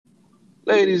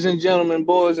Ladies and gentlemen,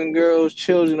 boys and girls,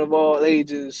 children of all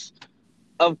ages,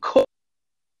 of course,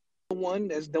 the one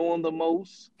that's doing the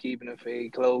most, keeping the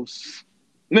fade close,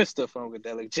 Mr.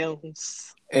 Funkadelic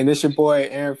Jones. And it's your boy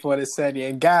Aaron Fortesetti.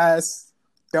 And guys,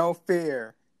 don't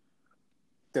fear.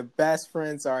 The best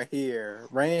friends are here.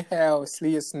 Rain, hail,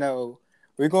 sleet, or snow.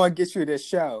 We're going to get you this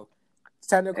show.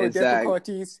 Technical Exactly.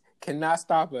 difficulties cannot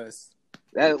stop us.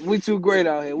 We too great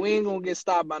out here. We ain't gonna get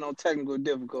stopped by no technical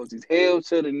difficulties. Hell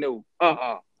to the no.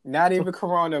 Not even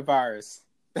coronavirus.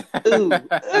 Ooh,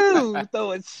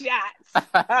 throwing shots.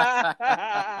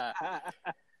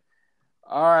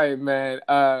 All right, man.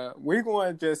 We're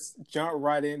going to just jump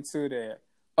right into there.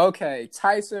 Okay,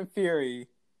 Tyson Fury,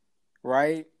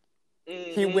 right?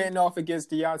 Mm-hmm. He went off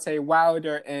against Deontay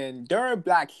Wilder, and during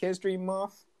Black History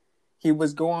Month, he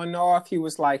was going off. He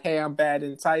was like, hey, I'm bad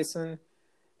in Tyson.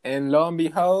 And lo and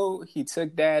behold, he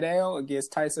took that L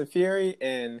against Tyson Fury,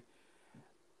 and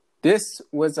this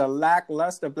was a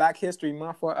lackluster Black History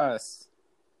Month for us.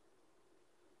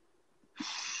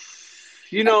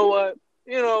 You know what?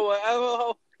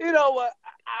 I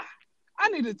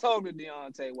need to talk to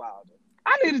Deontay Wilder.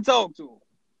 I need to talk to him.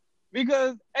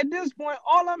 Because at this point,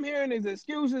 all I'm hearing is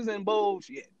excuses and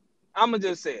bullshit. I'm going to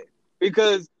just say it.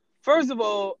 Because, first of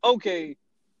all, okay,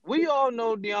 we all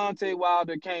know Deontay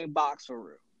Wilder can't box for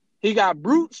real. He got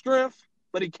brute strength,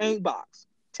 but he can't box.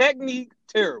 Technique,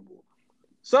 terrible.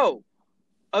 So,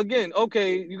 again,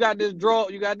 okay, you got this draw.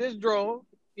 You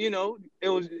know, it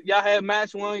was y'all had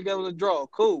match one, you got a draw.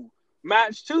 Cool.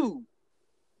 Match two.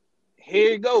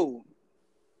 Here you go.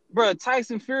 Bro,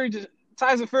 Tyson Fury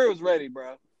was ready,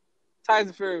 bro.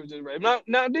 Tyson Fury was just ready.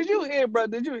 Now, did you hear,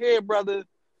 brother,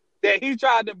 that he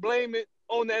tried to blame it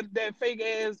on that fake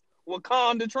ass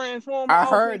Wakanda Transformer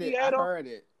outfit he had on? I heard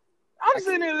it. I'm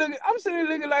sitting there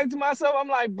looking like to myself, I'm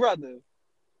like, brother,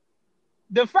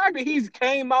 the fact that he's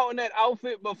came out in that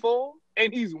outfit before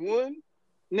and he's won,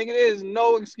 nigga, there is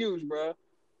no excuse, bro.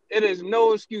 It is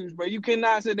no excuse, bro. You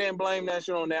cannot sit there and blame that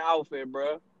shit on that outfit,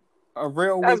 bro. A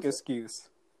real weak excuse.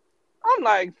 I'm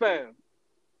like, fam.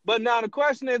 But now the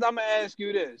question is, I'm going to ask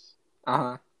you this.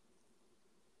 Uh-huh.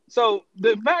 So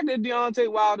the fact that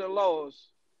Deontay Wilder lost,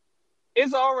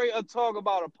 it's already a talk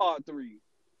about a part 3.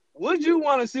 Would you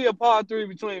want to see a part 3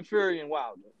 between Fury and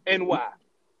Wilder? And why?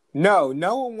 No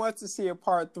one wants to see a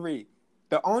part 3.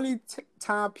 The only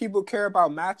time people care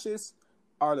about matches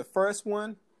are the first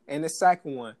one and the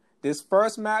second one. This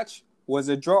first match was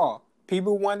a draw.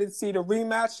 People wanted to see the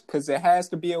rematch because it has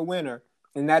to be a winner.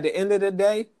 And at the end of the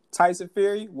day, Tyson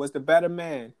Fury was the better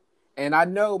man. And I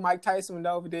know Mike Tyson was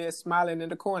over there smiling in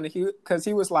the corner because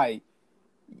he was like,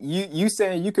 you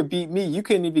saying you could beat me. You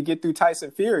couldn't even get through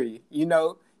Tyson Fury. You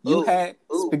know, you had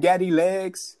spaghetti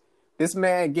legs. This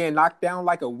man getting knocked down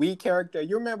like a Wii character.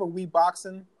 You remember Wii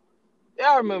boxing?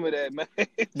 Yeah, I remember that, man.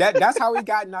 That's how he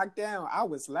got knocked down. I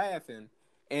was laughing.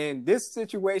 And this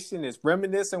situation is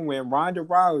reminiscent when Ronda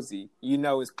Rousey, you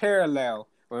know, is parallel.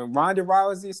 When Ronda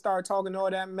Rousey started talking all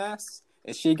that mess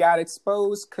and she got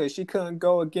exposed because she couldn't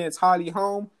go against Holly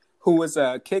Holm, who was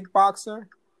a kickboxer.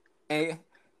 And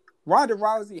Ronda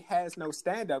Rousey has no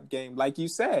stand-up game, like you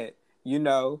said. You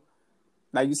know,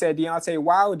 like you said, Deontay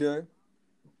Wilder,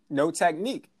 no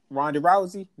technique. Ronda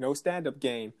Rousey, no stand-up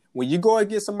game. When you go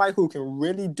against somebody who can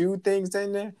really do things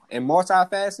in there and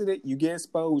multifaceted, you get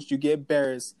exposed, you get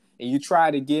embarrassed, and you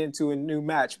try to get into a new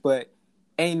match, but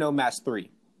ain't no match 3.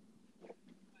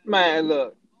 Man,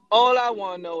 look, all I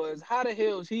want to know is how the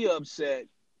hell is he upset?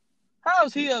 How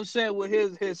is he upset with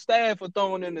his staff for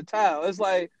throwing in the towel? It's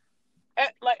like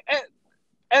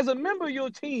as a member of your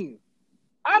team,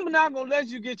 I'm not gonna let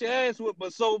you get your ass whipped,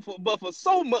 but for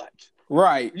so much.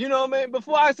 Right. You know what I mean?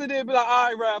 Before I sit there and be like,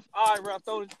 all right, ref,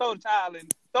 throw the towel in,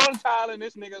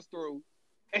 this nigga's through.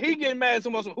 And he getting mad so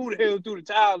much who the hell threw the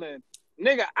towel in.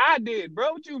 Nigga, I did,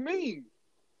 bro. What you mean?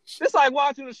 It's like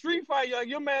watching a street fight. Like,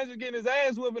 your man's just getting his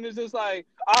ass whipped, and it's just like,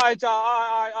 all right, y'all,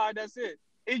 all right, that's it.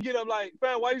 He get up like,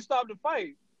 fam, why you stop the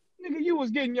fight? Nigga, you was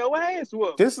getting your ass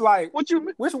whooped. This like, what you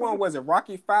mean? Which one was it?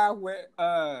 Rocky V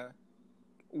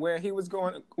where he was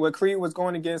going, where Creed was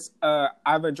going against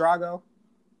Ivan Drago?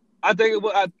 I think it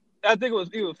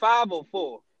was either 5 or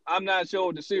 4. I'm not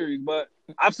sure of the series, but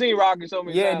I've seen Rocky so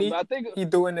many times. Yeah, I think he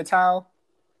threw in the towel.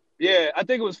 Yeah, I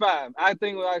think it was 5. I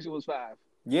think it actually was 5.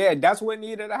 Yeah, that's what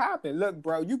needed to happen. Look,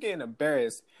 bro, you getting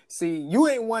embarrassed. See, you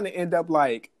ain't want to end up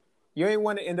like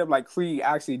Creed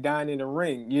actually dying in the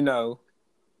ring, you know,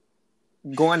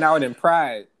 going out in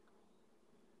pride.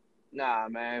 Nah,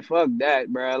 man, fuck that,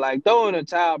 bro. Like, throw in a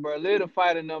towel, bro. Live to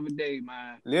fight another day,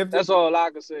 man. That's all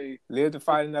I can say. Live to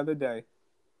fight another day.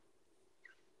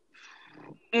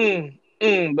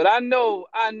 But I know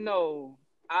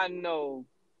I know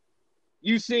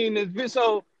you seen this video.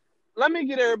 So let me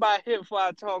get everybody hip before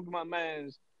I talk to my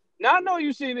mans. Now I know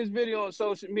you seen this video on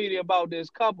social media about this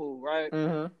couple, right?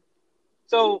 Mm-hmm.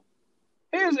 So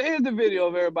here's the video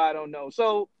if everybody don't know.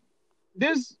 So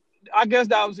this, I guess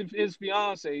that was his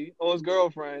fiance or his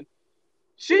girlfriend.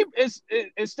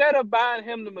 Instead of buying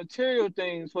him the material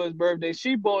things for his birthday,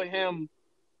 she bought him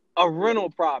a rental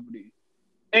property.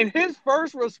 And his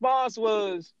first response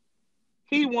was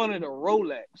he wanted a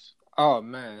Rolex. Oh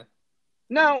man.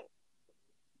 Now,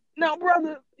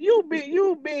 brother, you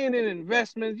being in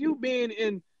investments, you being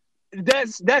in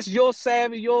that's your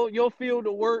savvy, your field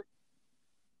of work.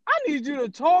 I need you to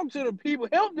talk to the people,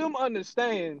 help them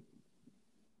understand,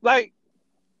 like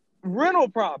rental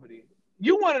property.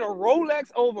 You wanted a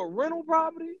Rolex over rental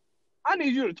property? I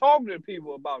need you to talk to the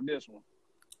people about this one.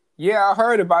 Yeah, I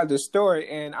heard about the story,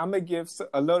 and I'm gonna give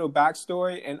a little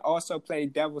backstory and also play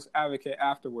devil's advocate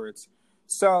afterwards.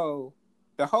 So,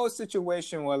 the whole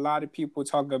situation where a lot of people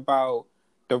talk about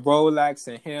the Rolex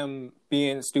and him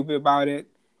being stupid about it.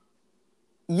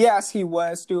 Yes, he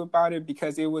was stupid about it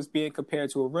because it was being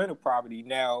compared to a rental property.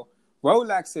 Now,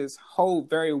 Rolexes hold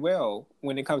very well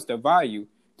when it comes to value.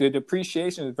 The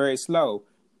depreciation is very slow.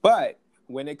 But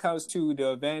when it comes to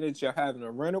the advantage of having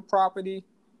a rental property,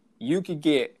 you could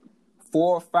get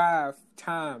 4 or 5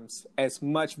 times as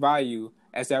much value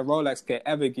as that Rolex could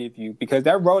ever give you, because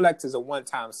that Rolex is a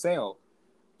one-time sale.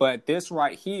 But this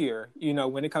right here,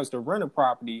 when it comes to rental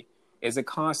property, is a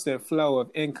constant flow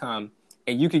of income.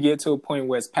 And you could get to a point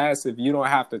where it's passive. You don't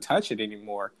have to touch it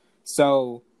anymore.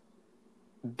 So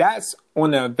that's on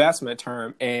the investment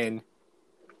term. And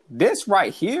this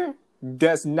right here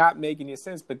does not make any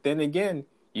sense. But then again,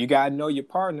 you got to know your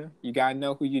partner. You got to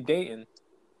know who you're dating.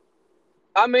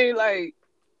 I mean, like,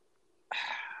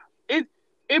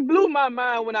 it blew my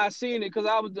mind when I seen it, because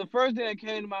the first thing that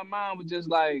came to my mind was just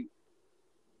like,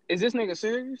 is this nigga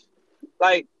serious?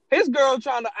 Like, his girl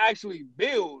trying to actually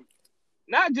build.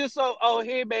 Not just so, oh,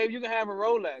 here, babe, you can have a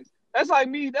Rolex. That's like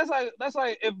me. That's like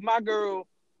if my girl,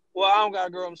 well, I don't got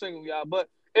a girl, I'm single, y'all. But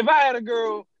if I had a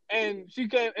girl and she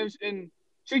came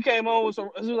home with some,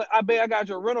 she was like, I bet I got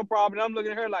your rental property. I'm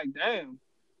looking at her like, damn,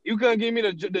 you couldn't give me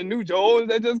the new Jordans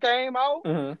that just came out?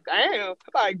 Mm-hmm. Damn.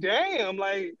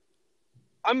 Like,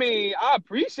 I mean, I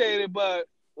appreciate it, but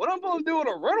what I'm supposed to do with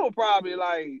a rental property?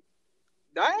 Like,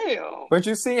 damn. But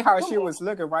you see how she was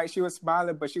looking, right? She was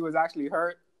smiling, but she was actually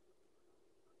hurt.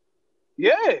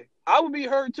 Yeah, I would be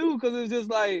hurt too, because it's just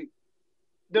like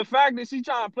the fact that she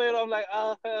trying to play it off like,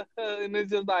 and it's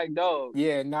just like, dog.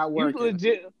 Yeah, not working. You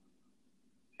legit.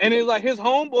 And it's like this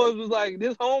homeboy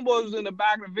was in the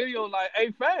back of the video like,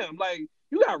 hey fam, like,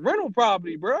 you got rental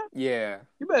property, bro. Yeah.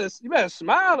 You better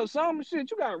smile or something. Shit,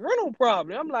 you got rental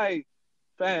property. I'm like,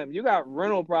 fam, you got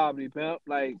rental property, pimp.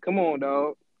 Like, come on,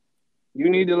 dog. You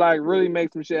need to like really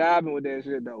make some shit happen with that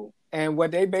shit though. And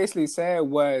what they basically said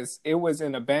was it was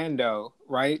in a bando,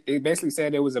 right? They basically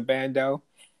said it was a bando.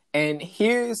 And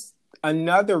here's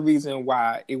another reason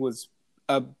why it was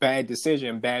a bad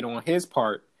decision, bad on his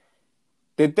part.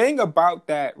 The thing about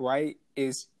that, right,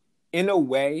 is in a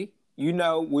way,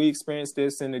 we experienced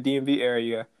this in the DMV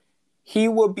area. He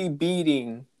will be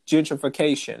beating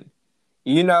gentrification.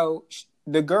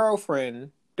 The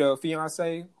girlfriend, the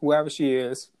fiance, whoever she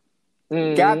is,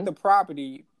 got the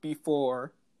property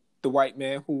before the white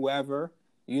man, whoever,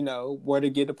 were to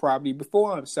get the property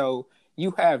before him. So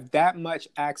you have that much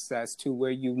access to where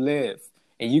you live,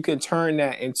 and you can turn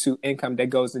that into income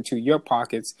that goes into your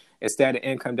pockets instead of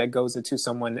income that goes into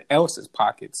someone else's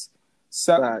pockets.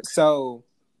 So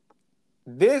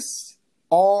this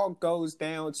all goes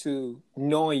down to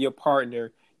knowing your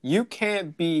partner. You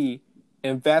can't be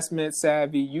investment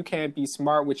savvy. You can't be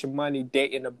smart with your money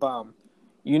dating a bum.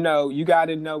 You got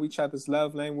to know each other's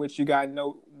love language. You got to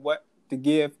know what to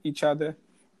give each other.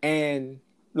 And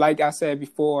like I said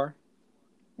before,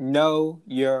 know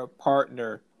your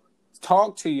partner.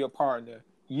 Talk to your partner.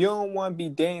 You don't want to be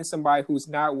dating somebody who's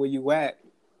not where you at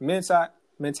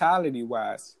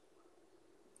mentality-wise.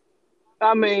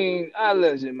 I mean,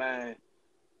 listen, man.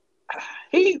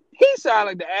 He sound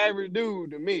like the average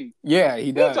dude to me. Yeah,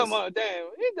 he does. He sound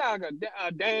like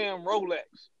a damn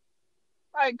Rolex.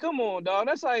 Like, come on, dog.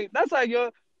 That's like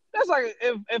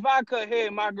if I cut hair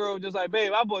and my girl just like,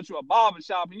 babe, I bought you a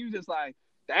barbershop, and you just like,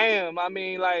 damn, I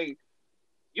mean, like,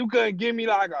 you couldn't give me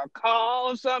like a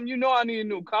car or something. I need a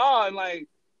new car. And like,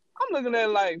 I'm looking at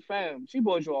it like, fam, she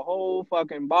bought you a whole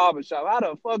fucking barbershop. How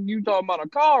the fuck you talking about a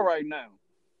car right now?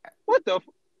 What the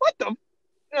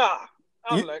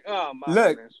I'm like, oh my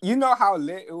goodness. Look, you know how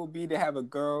lit it would be to have a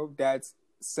girl that's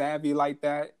savvy like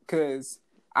that? Because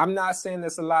I'm not saying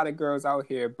there's a lot of girls out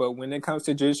here, but when it comes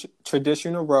to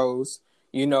traditional roles,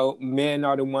 you know, men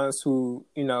are the ones who,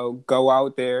 you know, go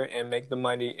out there and make the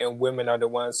money, and women are the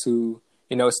ones who,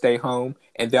 you know, stay home.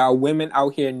 And there are women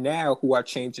out here now who are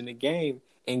changing the game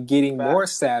and getting more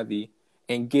Facts. savvy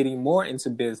and getting more into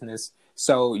business.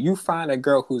 So you find a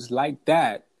girl who's like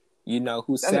that, you know,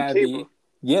 who's That's a keeper. savvy.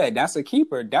 Yeah, that's a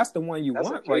keeper. That's the one you That's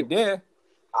a want right keeper. there.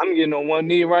 I'm getting on one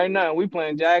knee right now. We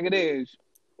playing jagged edge.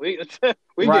 We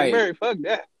we getting Right. married. Fuck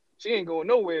that. She ain't going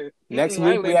nowhere. Next I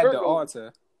week ain't we letting at her the go.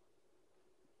 altar.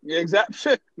 Yeah,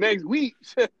 exactly. Next week,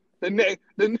 the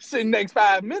next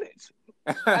 5 minutes.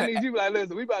 I need you to be like,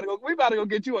 listen, we about to go. We about to go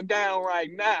get you a gown right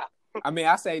now. I mean,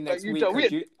 I say Like next you week told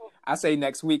because me. you. I say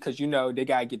next week because you know they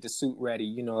gotta get the suit ready.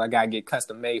 You know, I gotta get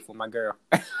custom made for my girl.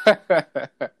 Yeah,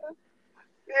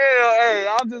 hey,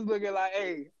 I'm just looking like,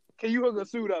 hey, can you hook a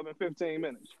suit up in 15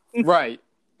 minutes? Right?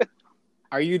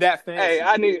 Are you that Hey,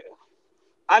 fancy?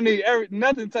 I need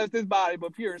nothing touch this body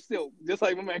but pure silk. Just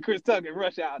like my man Chris Tucker,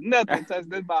 Rush Hour. Nothing touch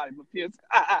this body but pure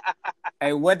silk.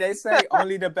 Hey, what they say?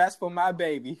 Only the best for my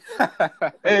baby.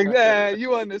 And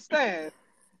you understand?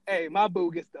 Hey, my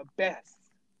boo gets the best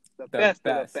The of the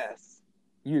best. best.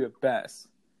 You the best.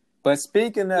 But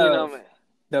speaking You know, of man.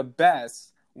 the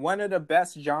best, one of the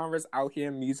best genres out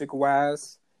here music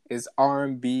wise is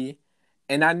R&B.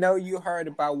 And I know you heard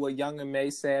about what Young M.A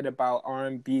said about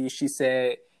R&B. She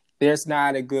said there's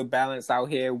not a good balance out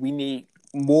here. We need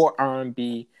more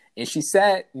R&B. And she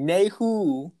said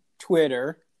Nehu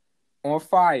Twitter on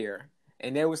fire.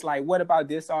 And they was like, what about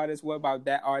this artist? What about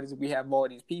that artist? We have all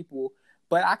these people.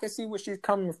 But I can see where she's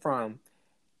coming from.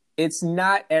 It's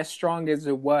not as strong as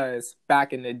it was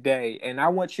back in the day. And I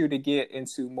want you to get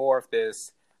into more of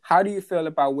this. How do you feel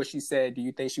about what she said? Do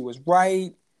you think she was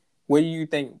right? What do you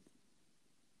think?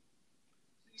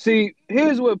 See,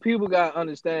 here's what people gotta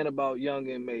understand about Young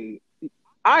M.A.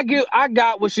 I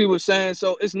got what she was saying,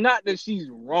 so it's not that she's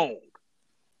wrong.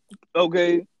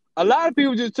 Okay, a lot of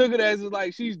people just took it as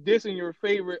like she's dissing your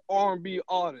favorite R&B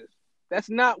artist. That's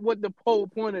not what the whole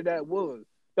point of that was.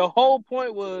 The whole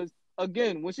point was,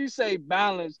 again, when she say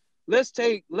balance, let's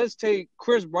take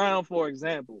Chris Brown for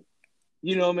example.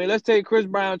 You know what I mean? Let's take Chris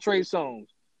Brown, Trey Songz.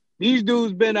 These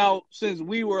dudes been out since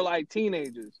we were like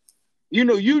teenagers. You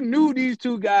know, you knew these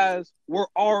two guys were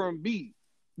R&B,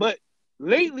 but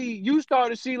lately you start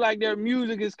to see like their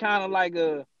music is kind of like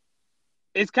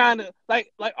it's kind of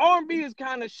like R&B is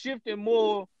kind of shifting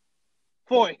more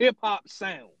for a hip hop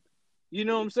sound. You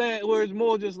know what I'm saying? Where it's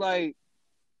more just like,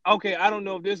 okay, I don't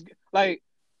know if this like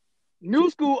new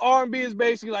school R&B is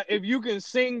basically like if you can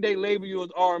sing, they label you as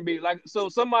R&B. Like so,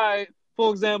 somebody,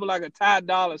 for example, like a Ty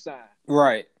Dolla Sign,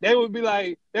 Right. they're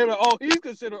like, oh, he's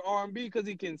considered R&B because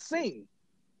he can sing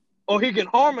or he can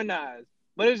harmonize.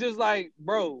 But it's just like,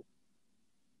 bro,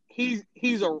 he's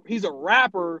a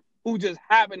rapper who just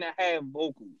happened to have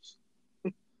vocals.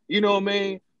 You know what I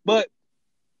mean? But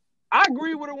I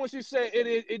agree with her when she said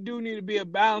it do need to be a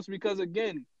balance because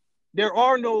again, there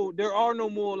are no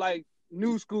more like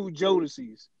new school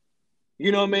Jodeci's.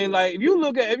 You know what I mean? Like if you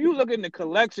look in the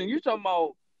collection, you talking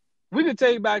about we could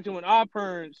take back to when our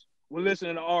parents were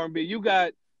listening to R&B. You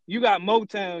got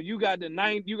Motown, you got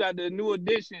the New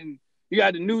Edition, you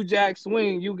got the New Jack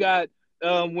Swing, you got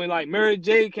when like Mary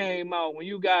J came out, when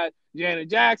you got Janet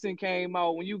Jackson came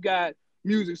out, when you got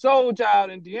Music Soul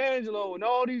Child and D'Angelo and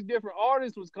all these different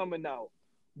artists was coming out.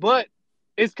 But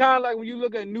it's kind of like when you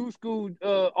look at new school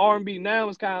R&B now,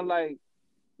 it's kind of like,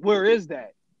 where is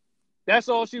that? That's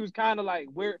all she was kind of like,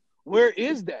 where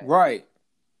is that? Right.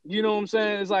 You know what I'm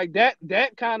saying? It's like that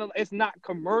kind of, it's not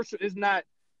commercial. It's not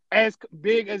as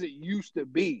big as it used to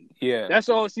be. Yeah. That's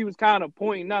all she was kind of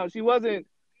pointing out. She wasn't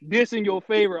dissing your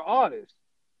favorite artist.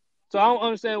 So I don't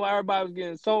understand why everybody was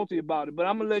getting salty about it. But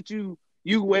I'm gonna let you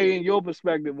weigh in your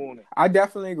perspective on it. I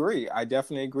definitely agree. I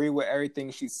definitely agree with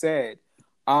everything she said.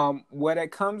 When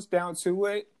it comes down to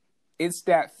it, it's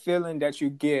that feeling that you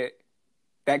get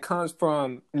that comes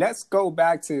from, let's go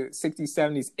back to 60s,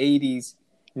 70s, 80s,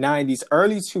 90s,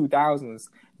 early 2000s,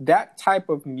 that type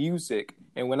of music.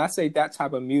 And when I say that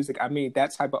type of music, I mean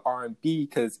that type of R&B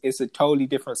because it's a totally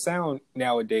different sound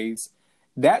nowadays.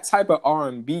 That type of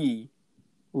R&B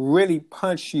really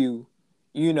punch you,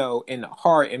 you know, in the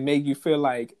heart and make you feel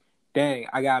like, dang,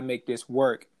 I gotta make this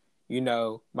work. You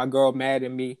know, my girl mad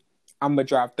at me. I'm gonna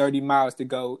drive 30 miles to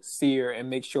go see her and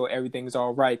make sure everything's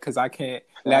all right because I can't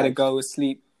let her Facts. go to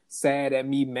sleep sad at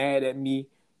me, mad at me.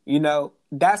 You know,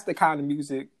 that's the kind of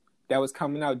music that was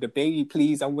coming out. The baby,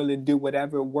 please, I'm willing to do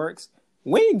whatever works.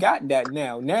 We ain't got that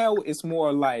now. Now it's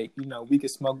more like, you know, we can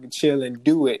smoke and chill and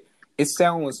do it. It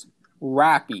sounds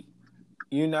rappy,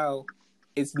 you know.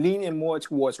 It's leaning more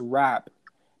towards rap.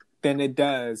 than it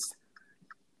does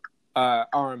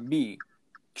R&B,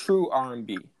 true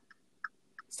R&B.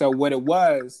 So what it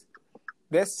was,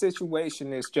 this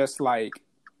situation is just like,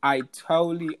 I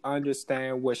totally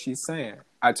understand what she's saying.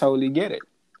 I totally get it.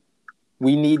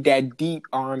 We need that deep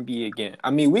R&B again.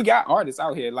 I mean, we got artists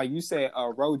out here, like you said,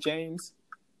 Ro James.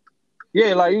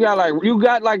 Yeah, like you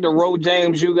got like the Ro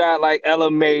James, you got like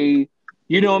Ella Mai.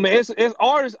 You know what I mean? It's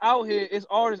artists out here. It's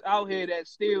artists out here that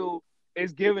still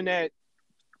is giving that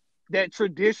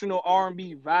traditional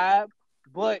R&B vibe,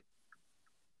 but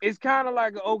it's kind of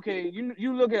like, okay,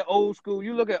 you look at old school,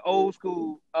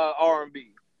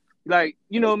 R&B, like,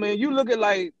 you know, man, you look at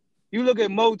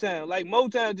Motown, like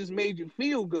Motown just made you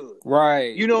feel good,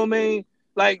 right? You know what I mean?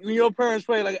 Like when your parents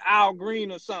play like Al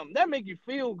Green or something, that make you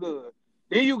feel good.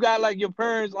 Then you got like your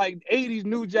parents like '80s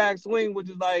New Jack Swing, which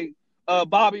is like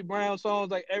Bobby Brown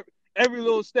songs, like every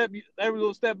little step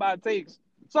I takes,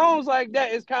 songs like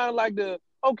that. It's kind of like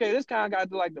this kind of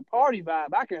got like the party vibe.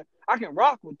 I can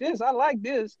rock with this. I like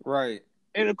this. Right.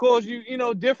 And of course, you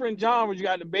know, different genres. You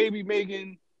got the Baby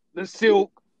Megan, the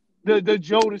Silk, the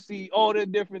Jodeci, all the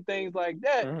different things like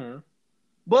that. Mm-hmm.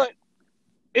 But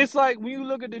it's like when you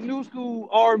look at the new school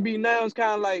R&B now, it's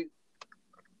kind of like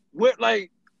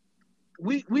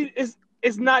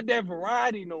it's not that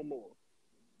variety no more.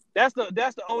 That's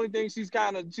the only thing she's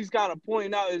kind of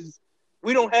pointing out is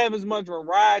we don't have as much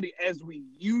variety as we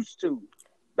used to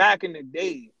back in the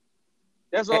day.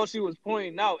 That's all she was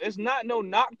pointing out. It's not no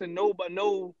knock to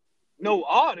no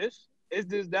artist. It's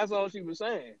just that's all she was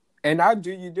saying. And I'll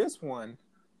do you this one.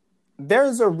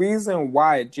 There's a reason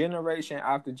why generation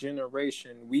after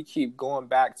generation we keep going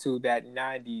back to that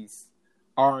 90s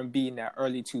R&B and that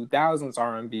early 2000s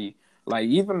R&B. Like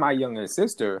even my younger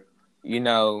sister, you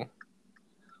know,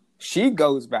 she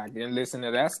goes back and listen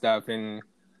to that stuff and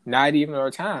not even her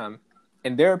time.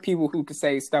 And there are people who could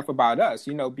say stuff about us,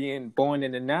 you know, being born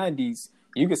in the 90s.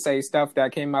 You could say stuff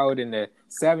that came out in the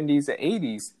 70s or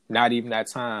 80s, not even that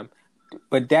time.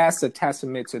 But that's a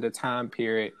testament to the time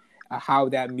period, how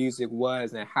that music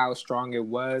was and how strong it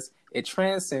was. It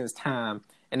transcends time.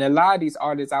 And a lot of these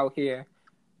artists out here,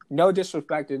 no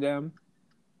disrespect to them,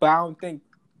 but I don't think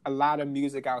a lot of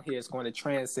music out here is going to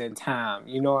transcend time.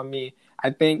 You know what I mean? I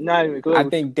think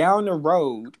down the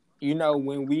road, you know,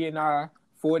 when we in our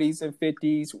 40s and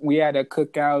 50s, we had our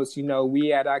cookouts, you know, we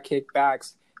had our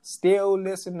kickbacks, still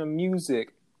listen to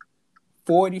music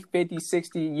 40, 50,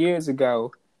 60 years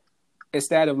ago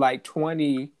instead of like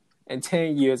 20 and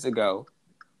 10 years ago.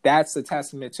 That's a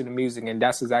testament to the music, and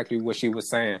that's exactly what she was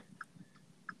saying.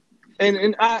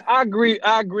 And I agree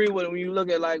with it when you look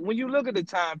at the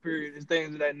time period and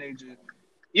things of that nature.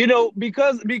 You know,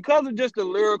 because of just the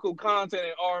lyrical content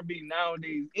in R&B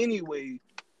nowadays anyway,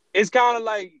 it's kind of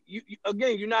like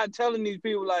you're not telling these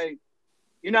people like,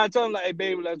 you're not telling them like, hey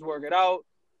baby, let's work it out.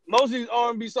 Most of these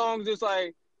R&B songs just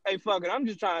like, hey fuck it, I'm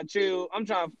just trying to chill.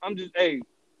 Hey,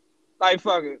 like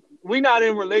fuck it. We not in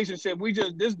a relationship.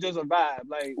 This is just a vibe.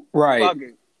 Like right. Fuck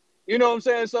it. You know what I'm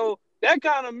saying? So that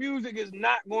kind of music is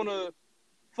not gonna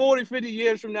 40, 50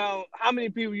 years from now, how many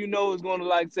people you know is gonna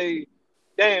like say,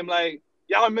 damn, like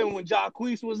y'all remember when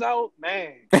Jacquees was out?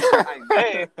 Man. Like,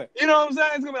 man. You know what I'm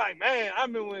saying? It's gonna be like, man, I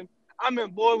remember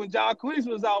boy when Jacquees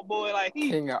was out, boy, like he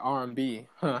king of R&B,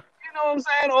 huh? You know what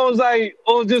I'm saying?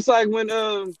 Or just like when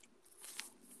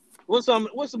what's some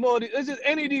more of these, it's just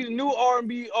any of these new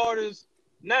R&B artists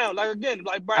now, like again,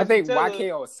 like Bryson I think Tiller,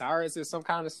 YK Osiris is some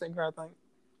kind of singer, I think.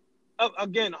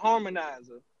 Again,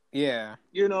 harmonizer. Yeah.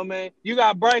 You know what I mean? You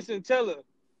got Bryson Tiller.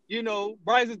 You know,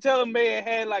 Bryson Tiller may have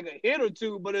had like a hit or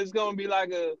two, but it's gonna be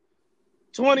like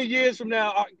 20 years from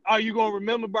now, are you gonna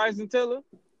remember Bryson Tiller?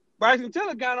 Bryson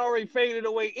Tiller kind of already faded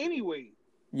away anyway.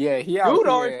 Yeah, he out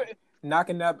here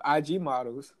knocking up IG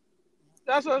models.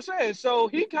 That's what I'm saying. So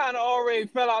he kind of already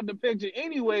fell out the picture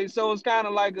anyway. So it's kind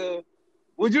of like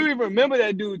would you even remember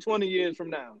that dude 20 years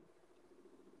from now?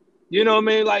 You know what I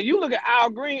mean? Like you look at Al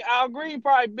Green. Al Green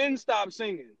probably been stopped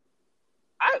singing.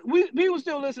 People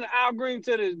still listen to Al Green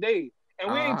to this day,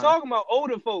 and we ain't talking about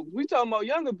older folks. We talking about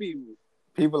younger people.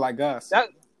 People like us.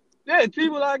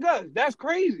 People like us. That's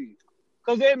crazy,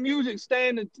 because their music it's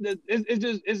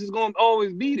just going to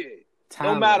always be there,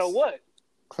 timeless, no matter what.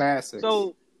 Classics.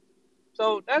 So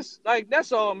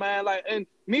that's all, man. Like, and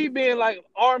me being like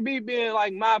R&B being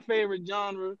like my favorite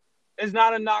genre, it's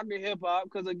not a knock to hip hop,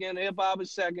 because again, hip hop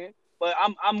is second. But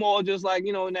I'm more just like,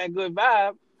 you know, in that good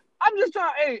vibe. I'm just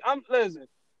trying. Listen.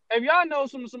 If y'all know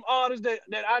some artists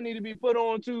that I need to be put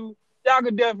on to, y'all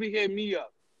could definitely hit me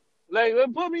up. Like,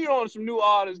 put me on some new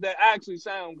artists that actually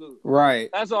sound good. Right.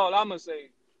 That's all I'm gonna say.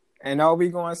 And all we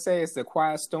gonna say is the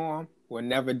quiet storm will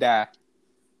never die.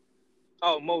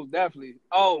 Oh, most definitely.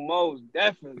 Oh, most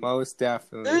definitely. Most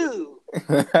definitely.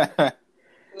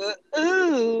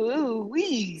 Ooh,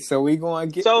 wee. So we going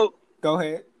to get. So, Go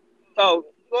ahead. oh,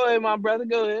 go ahead, my brother.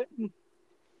 Go ahead.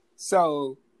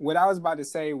 So what I was about to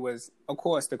say was, of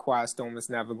course, the Quiet Storm is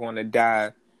never going to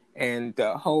die, and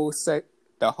the whole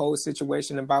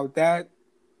situation about that.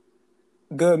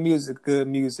 Good music, good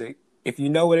music. If you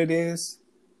know what it is,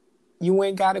 you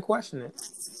ain't got to question it.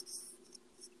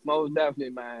 Most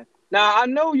definitely, man. Now I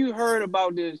know you heard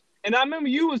about this, and I remember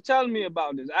you was telling me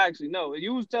about this. Actually, no,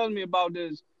 you was telling me about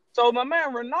this. So my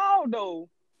man Ronaldo,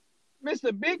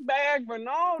 Mr. Big Bag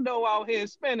Ronaldo, out here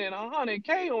spending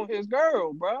 100K on his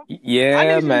girl, bro. I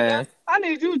Yeah, need you. man. I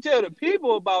need you to tell the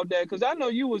people about that because I know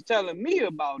you was telling me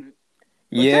about it.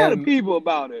 But tell Yeah. the people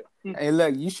about it. Hey,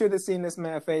 look, you should have seen this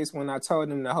man's face when I told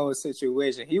him the whole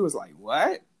situation. He was like,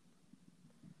 "What?"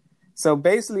 So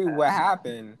basically, what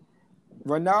happened?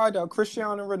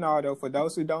 Cristiano Ronaldo, for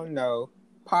those who don't know,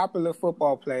 popular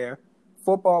football player.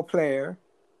 Football player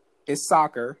is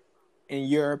soccer in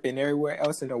Europe and everywhere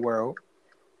else in the world.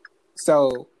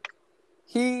 So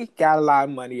he got a lot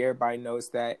of money. Everybody knows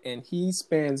that. And he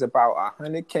spends about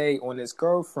 100K on his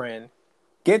girlfriend.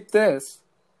 Get this,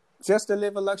 just to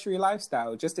live a luxury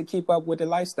lifestyle, just to keep up with the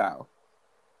lifestyle.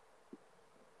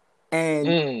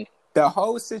 And the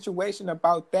whole situation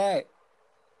about that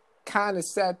kind of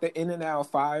set the internet on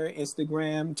fire,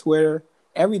 Instagram, Twitter,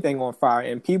 everything on fire.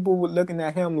 And people were looking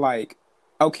at him like,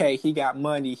 okay, he got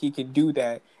money, he can do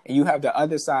that. And you have the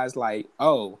other side's like,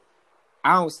 oh,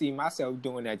 I don't see myself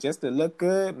doing that just to look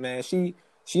good, man. She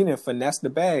didn't finesse the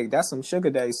bag. That's some sugar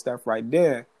daddy stuff right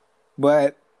there.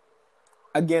 But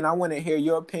again, I want to hear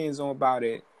your opinions on about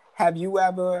it. Have you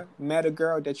ever met a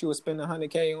girl that you would spend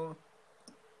 100K on?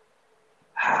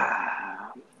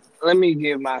 Let me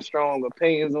give my strong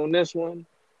opinions on this one.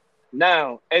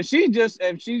 Now, if she's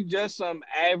just some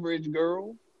average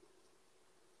girl,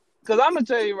 because I'm gonna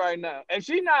tell you right now, if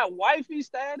she not wifey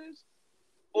status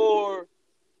or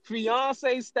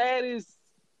fiance status,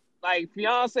 like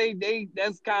fiance date,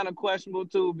 that's kind of questionable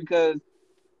too, because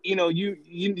you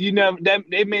never that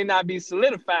they may not be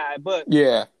solidified. But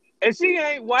Yeah. if she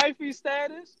ain't wifey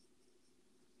status,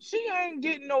 she ain't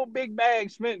getting no big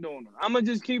bag spent on her. I'm gonna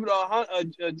just keep it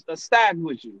a stack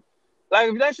with you.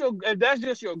 Like if that's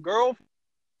just your girlfriend,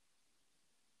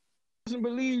 doesn't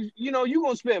believe, you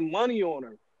gonna spend money on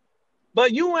her,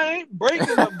 but you ain't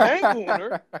breaking the bank on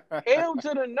her. Hell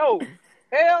to the no,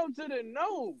 hell to the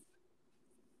no.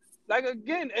 Like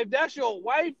again, if that's your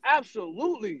wife,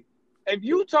 absolutely. If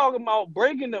you talking about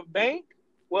breaking the bank,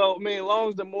 well, I mean, as long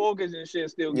as the mortgage and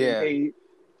shit still getting paid,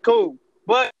 cool.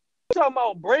 But talking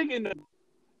about breaking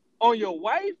on your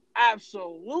wife,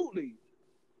 absolutely.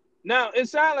 Now it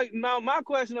sounds like my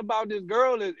question about this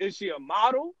girl is she a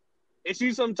model? Is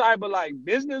she some type of like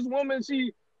businesswoman?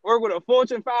 She work with a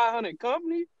Fortune 500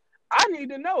 company? I need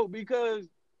to know, because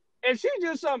if she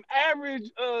just some average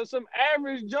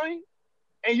joint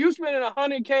and you spending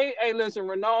 100K, hey, listen,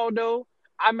 Ronaldo,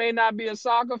 I may not be a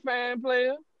soccer fan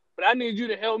player, but I need you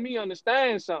to help me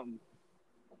understand something.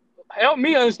 Help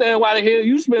me understand why the hell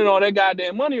you spending all that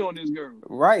goddamn money on this girl.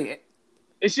 Right.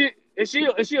 Is she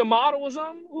a model or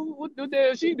something? What the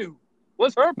hell she do?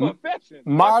 What's her profession?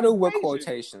 Model with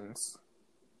quotations.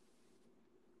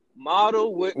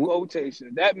 Model with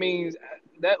quotations. That means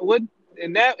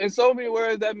in so many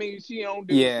words, that means she don't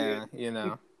do shit.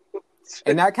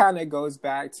 And that kind of goes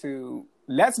back to,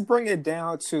 let's bring it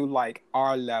down to like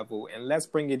our level, and let's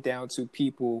bring it down to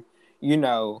people,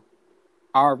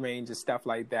 our range and stuff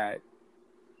like that.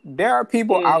 There are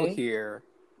people out here,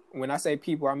 when I say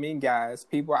people, I mean guys,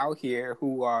 people out here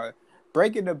who are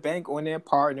breaking the bank on their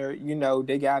partner.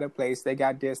 They got a place, they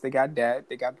got this, they got that,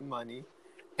 they got the money,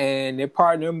 and their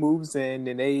partner moves in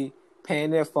and they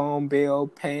paying their phone bill,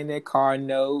 paying their car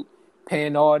note,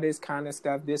 paying all this kind of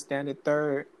stuff, this, that, and the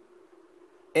third.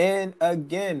 And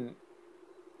again,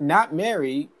 not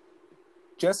married,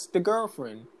 just the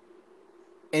girlfriend.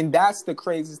 And that's the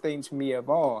craziest thing to me of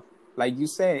all. Like you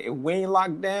said, if we ain't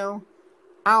locked down,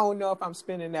 I don't know if I'm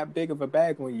spending that big of a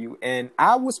bag on you. And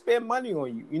I will spend money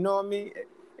on you. You know what I mean?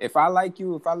 If I like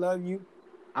you, if I love you,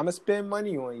 I'm going to spend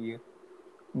money on you.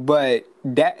 But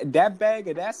that bag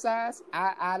of that size,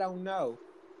 I don't know.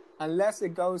 Unless it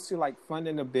goes to like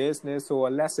funding a business, or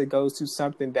unless it goes to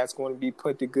something that's going to be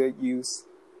put to good use.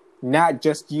 Not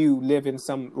just you living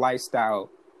some lifestyle.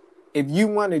 If you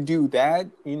want to do that,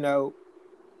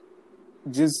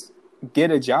 just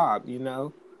get a job,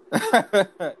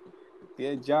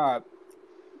 Get a job.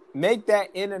 Make that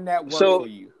internet work for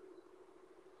you.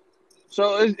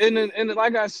 So, and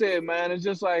like I said, man, it's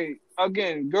just like,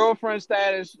 again, girlfriend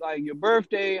status, like your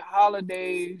birthday,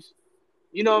 holidays,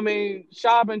 you know what I mean?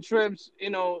 Shopping trips,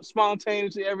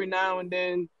 spontaneously every now and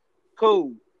then,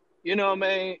 cool. You know what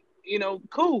I mean?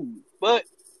 Cool. But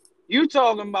you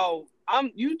talking about,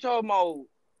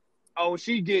 oh,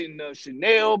 she getting a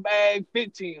Chanel bag,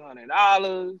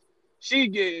 $1,500. She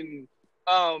getting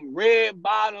red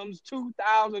bottoms,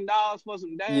 $2,000 for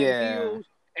some damn Yeah. heels,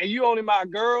 and you only my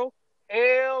girl?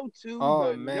 Hell to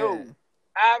Oh the no. man.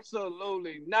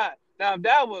 Absolutely not. Now if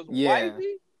that was Yeah.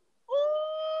 wifey,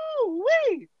 ooh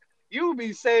wee, you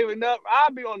be saving up.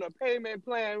 I'll be on the payment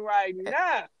plan right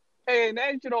now, paying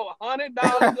that shit on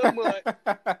 $100 a month.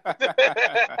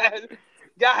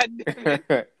 God damn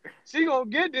it. She gonna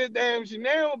get this damn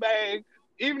Chanel bag,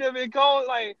 even if it costs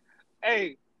like,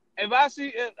 hey, if I see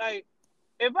it, like,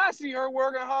 if I see her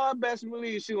working hard, best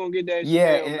believe she gonna get that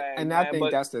Yeah, Chanel bag, and I man. think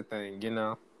But that's the thing, you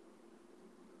know.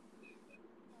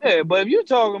 yeah, but if you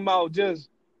talking about just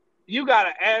you got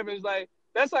an average, like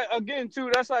that's like again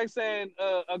too, that's like saying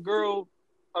a girl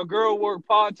work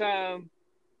part time,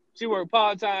 she work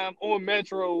part time on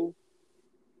Metro,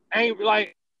 ain't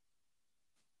like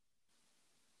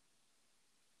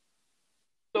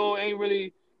so ain't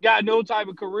really got no type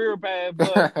of career path,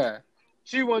 but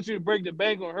she wants you to break the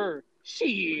bank on her.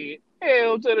 Shit.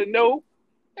 Hell to the no.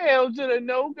 Hell to the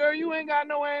no, girl. You ain't got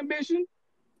no ambition.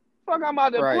 Fuck, I'm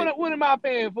out there. Right. What am I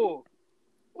paying for?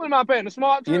 What am I paying? The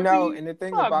smart You trip know, fee? and the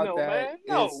thing Fuck about no, that man.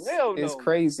 No. Hell is no.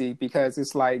 crazy because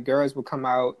it's like girls will come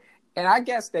out, and I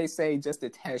guess they say just to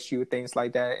test you, things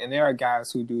like that. And there are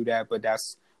guys who do that, but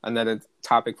that's another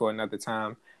topic for another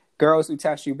time. Girls who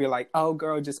test you be like, "Oh,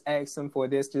 girl, just ask him for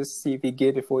this, just see if he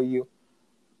get it for you."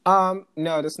 No,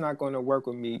 that's not going to work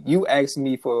with me. You asked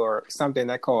me for something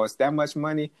that costs that much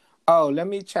money. Oh, let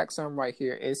me check something right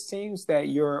here. It seems that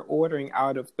you're ordering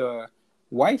out of the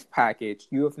wife package.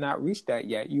 You have not reached that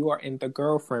yet. You are in the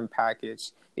girlfriend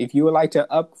package. If you would like to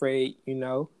upgrade, you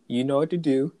know what to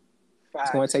do. It's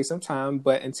going to Facts. take some time,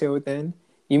 but until then,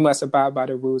 you must abide by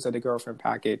the rules of the girlfriend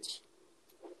package.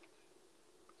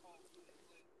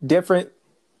 Different, You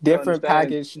different understand?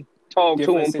 package, Talk to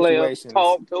different him, player. situations.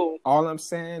 Talk to him. All I'm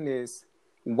saying is,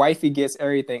 wifey gets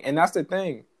everything, and that's the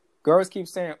thing. Girls keep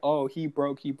saying, "Oh, he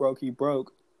broke, he broke, he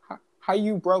broke." How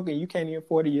you broke and you can't even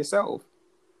afford it yourself?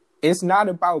 It's not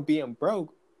about being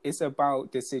broke. It's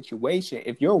about the situation.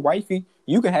 If you're wifey,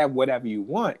 you can have whatever you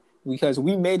want because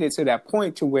we made it to that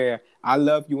point to where I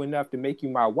love you enough to make you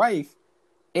my wife.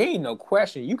 Ain't no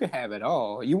question. You can have it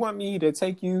all. You want me to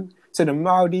take you to the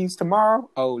Maldives tomorrow?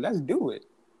 Oh, let's do it.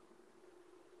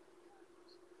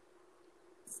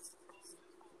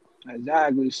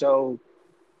 Exactly. So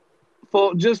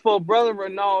for brother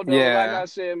Ronaldo, like Yeah. I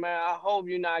said, man, I hope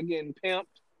you're not getting pimped.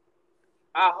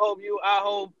 I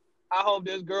hope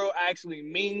this girl actually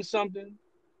means something.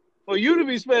 For you to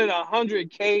be spending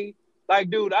 100K, like,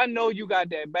 dude, I know you got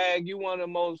that bag. You one of the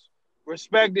most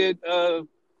respected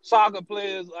soccer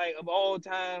players like of all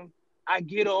time. I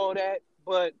get all that,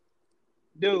 but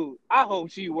dude, I hope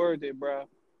she worth it, bro.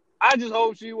 I just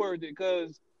hope she worth it,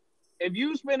 cause if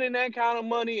you spending that kind of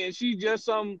money and she just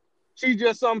some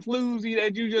floozy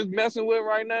that you just messing with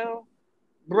right now,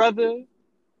 brother,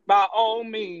 by all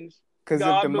means, Because if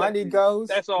the God bless money you. goes,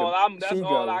 That's all That's she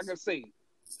all I goes. can say.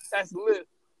 That's lit.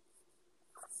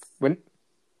 When,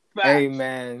 hey, Facts.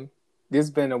 man, this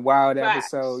has been a wild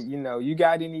episode. Facts. You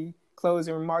got any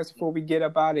closing remarks before we get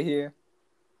up out of here?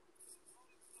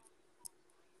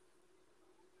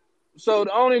 So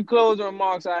the only closing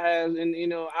remarks I have, and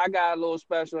I got a little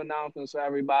special announcement for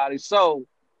everybody. So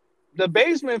the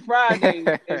Basement Fridays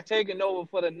is taking over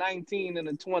for the 19 and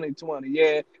the 2020.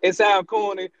 Yeah, it sounds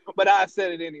corny, but I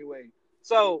said it anyway.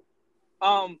 So,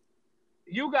 um,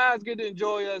 you guys get to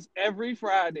enjoy us every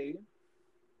Friday.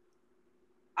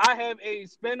 I have a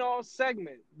spin-off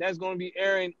segment that's going to be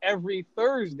airing every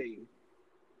Thursday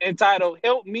entitled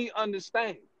 "Help Me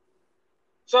Understand."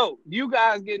 So you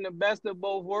guys getting the best of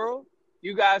both worlds.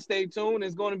 You guys stay tuned.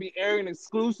 It's going to be airing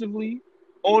exclusively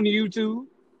on YouTube.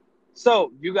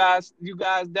 So you guys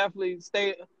definitely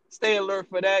stay alert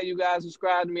for that. You guys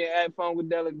subscribe to me at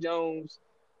Funkadelic Jones.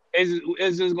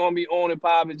 It's just gonna be on and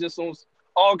popping, just on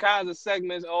all kinds of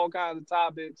segments, all kinds of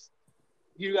topics.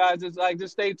 You guys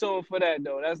just stay tuned for that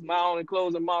though. That's my only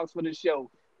closing marks for the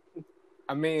show.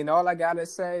 I mean, all I gotta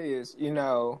say is,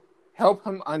 help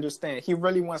him understand. He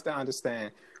really wants to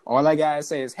understand. All I gotta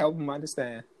say is help him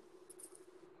understand.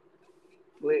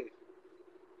 Please,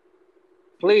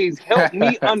 please help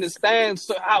me understand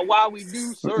why we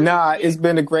do certain Nah, it's shit.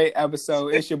 been a great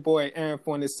episode. It's your boy Aaron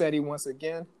Fornicetti once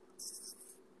again.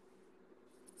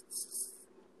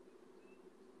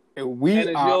 And we And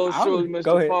it's are yours truly, out.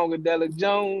 Go Mr. ahead. Funkadelic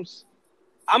Jones.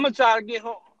 I'm gonna try to get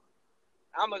home.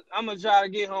 I'm gonna try to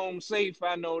get home safe.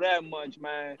 I know that much,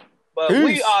 man. But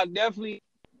we Peace. are definitely.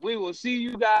 We will see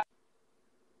you guys.